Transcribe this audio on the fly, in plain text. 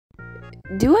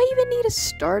Do I even need to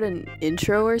start an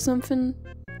intro or something?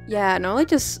 Yeah, no, I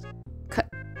just cut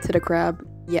to the crab.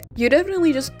 Yeah, you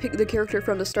definitely just picked the character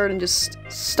from the start and just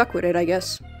stuck with it, I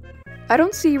guess. I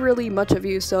don't see really much of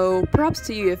you, so props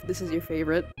to you if this is your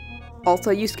favorite.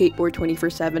 Also, you skateboard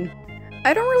 24/7.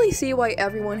 I don't really see why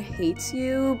everyone hates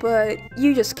you, but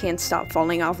you just can't stop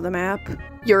falling off the map.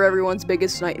 You're everyone's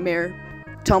biggest nightmare.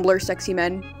 Tumblr sexy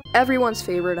men. Everyone's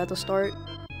favorite at the start.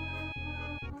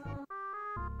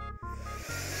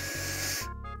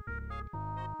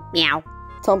 Meow.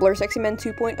 Tumblr Sexy Men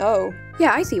 2.0.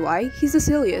 Yeah, I see why. He's the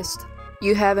silliest.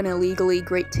 You have an illegally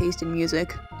great taste in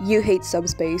music. You hate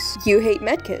Subspace. You hate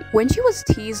Medkit. When she was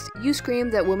teased, you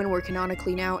screamed that women were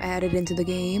canonically now added into the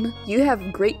game. You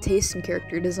have great taste in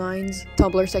character designs.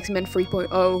 Tumblr Sexy Men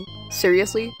 3.0.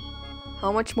 Seriously?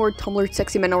 How much more Tumblr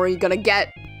Sexy Men are you gonna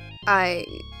get? I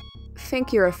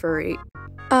think you're a furry.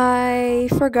 I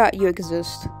forgot you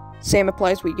exist. Same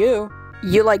applies with you.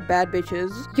 You like bad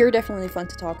bitches. You're definitely fun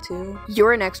to talk to.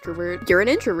 You're an extrovert. You're an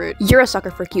introvert. You're a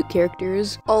sucker for cute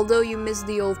characters. Although you miss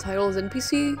the old titles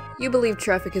NPC, you believe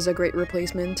Traffic is a great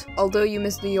replacement. Although you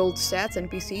miss the old stats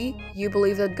NPC, you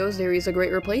believe that Ghost Diary is a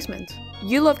great replacement.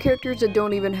 You love characters that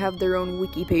don't even have their own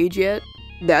wiki page yet.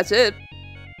 That's it.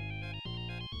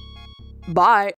 Bye.